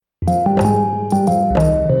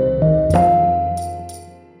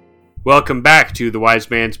Welcome back to The Wise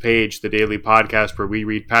Man's Page, the daily podcast where we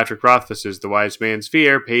read Patrick Rothfuss's The Wise Man's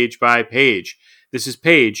Fear page by page. This is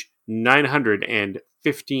page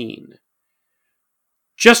 915.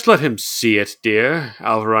 Just let him see it, dear,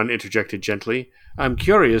 Alvaron interjected gently. I'm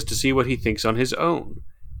curious to see what he thinks on his own.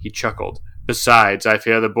 He chuckled. Besides, I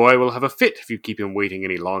fear the boy will have a fit if you keep him waiting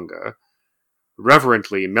any longer.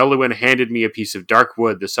 Reverently, Meluin handed me a piece of dark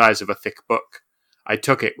wood the size of a thick book. I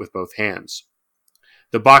took it with both hands.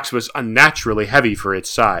 The box was unnaturally heavy for its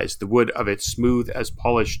size, the wood of it smooth as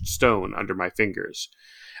polished stone under my fingers.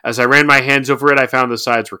 As I ran my hands over it, I found the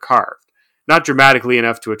sides were carved, not dramatically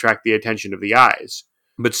enough to attract the attention of the eyes,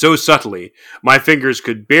 but so subtly, my fingers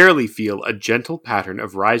could barely feel a gentle pattern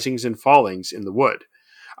of risings and fallings in the wood.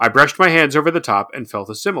 I brushed my hands over the top and felt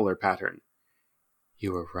a similar pattern.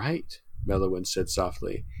 You were right, Meluin said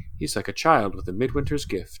softly. He's like a child with a midwinter's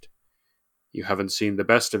gift. You haven't seen the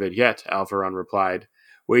best of it yet, Alvaron replied.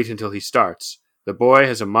 Wait until he starts. The boy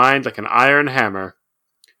has a mind like an iron hammer.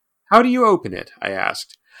 How do you open it? I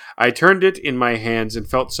asked. I turned it in my hands and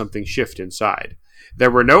felt something shift inside.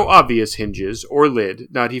 There were no obvious hinges or lid,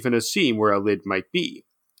 not even a seam where a lid might be.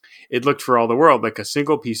 It looked for all the world like a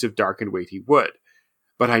single piece of dark and weighty wood.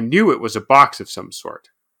 But I knew it was a box of some sort.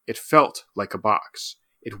 It felt like a box.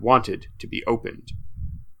 It wanted to be opened.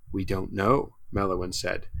 We don't know, Meluin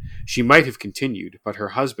said. She might have continued, but her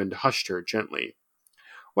husband hushed her gently.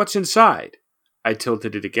 What's inside? I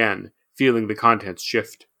tilted it again, feeling the contents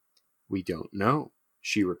shift. We don't know,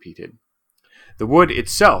 she repeated. The wood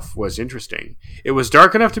itself was interesting. It was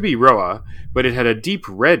dark enough to be Roa, but it had a deep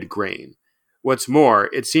red grain. What's more,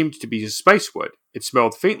 it seemed to be spicewood. It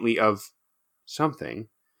smelled faintly of something.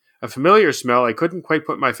 A familiar smell I couldn't quite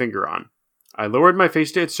put my finger on. I lowered my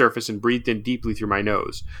face to its surface and breathed in deeply through my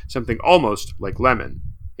nose, something almost like lemon.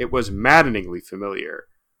 It was maddeningly familiar.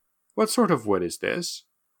 What sort of wood is this?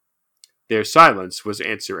 Their silence was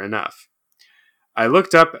answer enough. I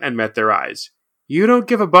looked up and met their eyes. You don't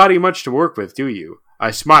give a body much to work with, do you?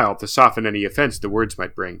 I smiled to soften any offense the words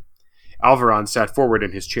might bring. Alvaron sat forward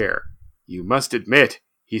in his chair. You must admit,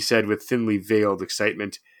 he said with thinly veiled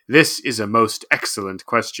excitement, this is a most excellent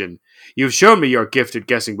question. You've shown me your gift at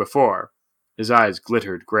guessing before. His eyes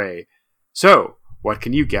glittered gray. So, what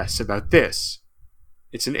can you guess about this?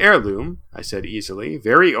 It's an heirloom, I said easily.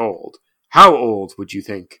 Very old. How old, would you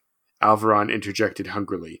think? Alvaron interjected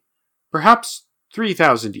hungrily. Perhaps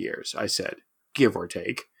 3,000 years, I said, give or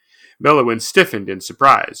take. Meluin stiffened in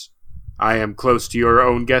surprise. I am close to your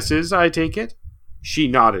own guesses, I take it? She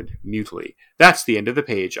nodded mutely. That's the end of the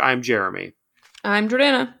page. I'm Jeremy. I'm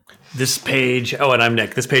Jordana. This page, and I'm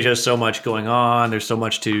Nick. This page has so much going on. There's so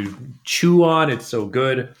much to chew on. It's so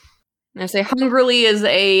good. I say hungrily is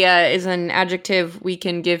an adjective we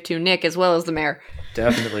can give to Nick as well as the mayor.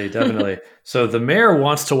 Definitely. So the mayor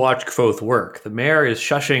wants to watch Kvothe work. The mayor is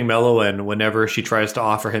shushing Meluin whenever she tries to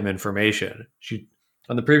offer him information.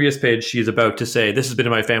 On the previous page, she's about to say, this has been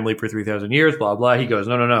in my family for 3,000 years, blah, blah. He goes,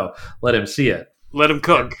 no. Let him see it. Let him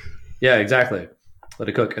cook. Yeah, exactly. Let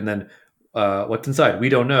it cook. And then what's inside? We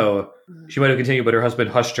don't know. She might have continued, but her husband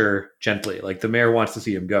hushed her gently. Like the mayor wants to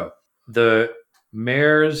see him go. The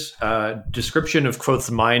mayor's description of Kvothe's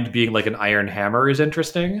mind being like an iron hammer is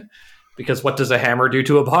interesting. Because what does a hammer do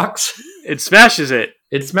to a box? It smashes it.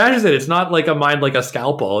 It smashes it. It's not like a mind like a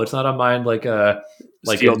scalpel. It's not a mind like a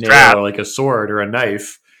steel nail trap, or like a sword or a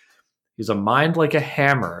knife. He's a mind like a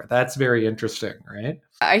hammer. That's very interesting, right?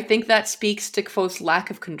 I think that speaks to Kvothe's lack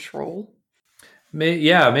of control.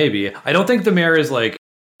 Maybe. I don't think the mayor is like...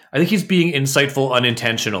 I think he's being insightful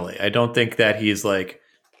unintentionally. I don't think that he's like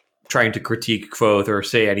trying to critique Kvothe or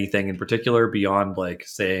say anything in particular beyond like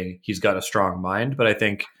saying he's got a strong mind. But I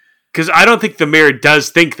think... Because I don't think the mayor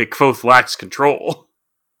does think that Kvothe lacks control.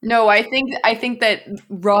 No, I think that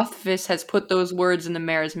Rothfuss has put those words in the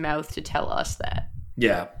mayor's mouth to tell us that.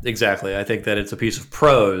 Yeah, exactly. I think that it's a piece of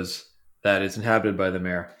prose that is inhabited by the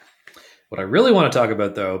mayor. What I really want to talk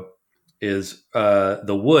about, though, is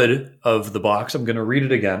the wood of the box. I'm going to read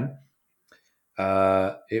it again.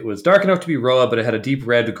 It was dark enough to be Roa, but it had a deep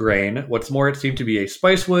red grain. What's more, it seemed to be a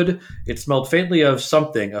spicewood. It smelled faintly of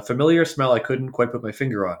something, a familiar smell I couldn't quite put my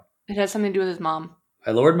finger on. It has something to do with his mom.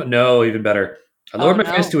 Even better. I lowered my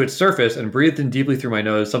face to its surface and breathed in deeply through my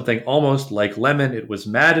nose, something almost like lemon. It was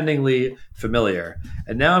maddeningly familiar.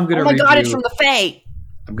 And now I'm going to read you... Oh my God, it's from the Fae!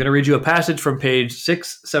 I'm going to read you a passage from page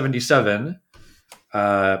 677.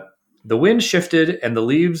 The wind shifted, and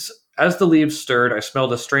as the leaves stirred, I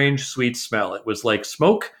smelled a strange, sweet smell. It was like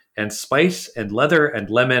smoke and spice and leather and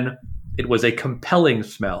lemon. It was a compelling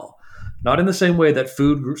smell. Not in the same way that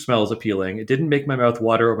food smells appealing. It didn't make my mouth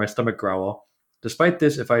water or my stomach growl. Despite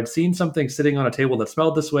this, if I had seen something sitting on a table that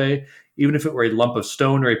smelled this way, even if it were a lump of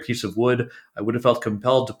stone or a piece of wood, I would have felt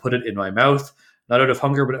compelled to put it in my mouth, not out of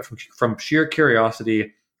hunger, but from sheer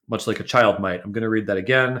curiosity, much like a child might. I'm going to read that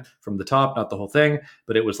again from the top, not the whole thing,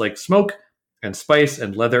 but it was like smoke and spice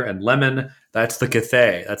and leather and lemon. That's the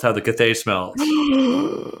Cathay. That's how the Cathay smells.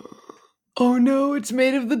 Oh no, it's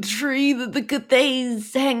made of the tree that the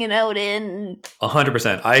Cathay's hanging out in.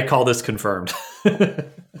 100%. I call this confirmed.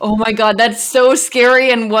 Oh my god, that's so scary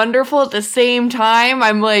and wonderful at the same time.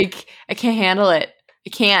 I'm like, I can't handle it.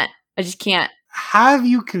 I just can't. Have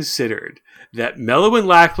you considered that Mellow and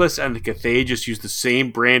Lackless and the Cathay just use the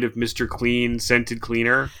same brand of Mr. Clean scented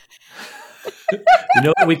cleaner? You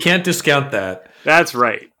know, we can't discount that. That's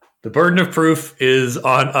right. The burden of proof is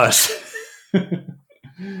on us.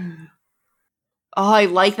 Oh, I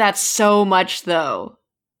like that so much, though.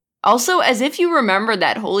 Also, as if you remember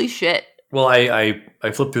that. Holy shit. Well, I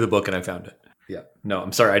flipped through the book and I found it. Yeah. No,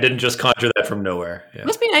 I'm sorry. I didn't just conjure that from nowhere. Yeah. It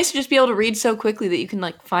must be nice to just be able to read so quickly that you can,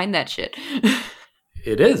 like, find that shit.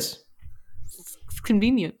 It is. It's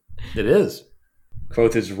convenient. It is.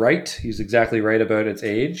 Quoth is right. He's exactly right about its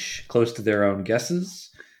age, close to their own guesses.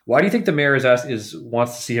 Why do you think the mayor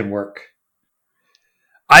wants to see him work?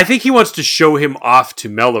 I think he wants to show him off to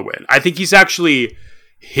Mellowin. I think he's actually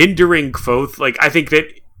hindering Kvothe. Like, I think that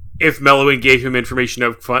if Mellowin gave him information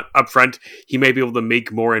up front, he may be able to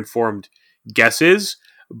make more informed guesses.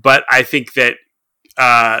 But I think that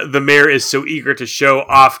the mayor is so eager to show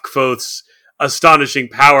off Kvothe's astonishing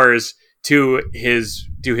powers to his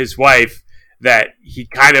wife that he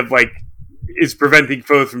kind of like is preventing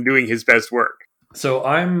Kvothe from doing his best work. So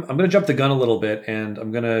I'm going to jump the gun a little bit, and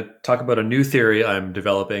I'm going to talk about a new theory I'm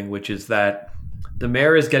developing, which is that the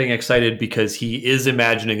mayor is getting excited because he is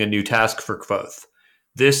imagining a new task for Kvothe.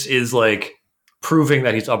 This is like proving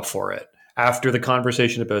that he's up for it. After the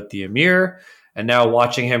conversation about the Emir, and now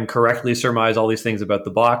watching him correctly surmise all these things about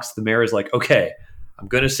the box, the mayor is like, okay, I'm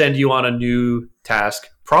going to send you on a new task,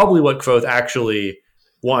 probably what Kvothe actually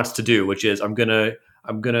wants to do, which is I'm going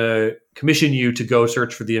to commission you to go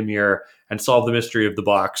search for the Emir and solve the mystery of the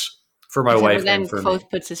box for my wife and for me. Then Kvothe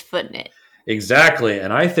puts his foot in it. Exactly.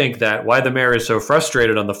 And I think that why the mayor is so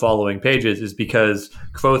frustrated on the following pages is because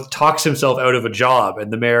Kvothe talks himself out of a job,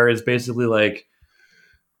 and the mayor is basically like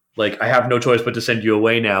I have no choice but to send you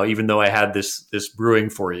away now, even though I had this brewing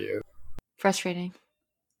for you. Frustrating.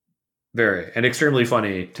 Very. And extremely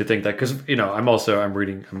funny to think that, because, you know, I'm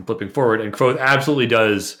flipping forward, and Kvothe absolutely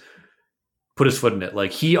does put his foot in it.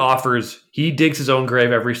 Like, he digs his own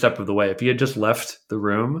grave every step of the way. If he had just left the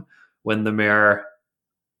room when the mayor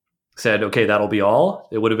said, okay, that'll be all,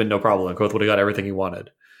 it would have been no problem. Kvothe would have got everything he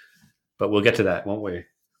wanted. But we'll get to that, won't we?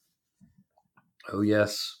 Oh,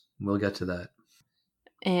 yes. We'll get to that.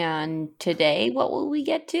 And today, what will we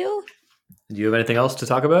get to? Do you have anything else to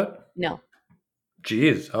talk about? No.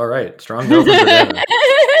 Jeez. All right. Strong no from Jordana.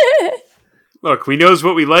 Look, we knows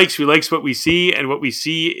what we likes what we see, and what we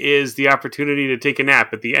see is the opportunity to take a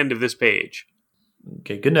nap at the end of this page.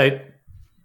 Okay, good night.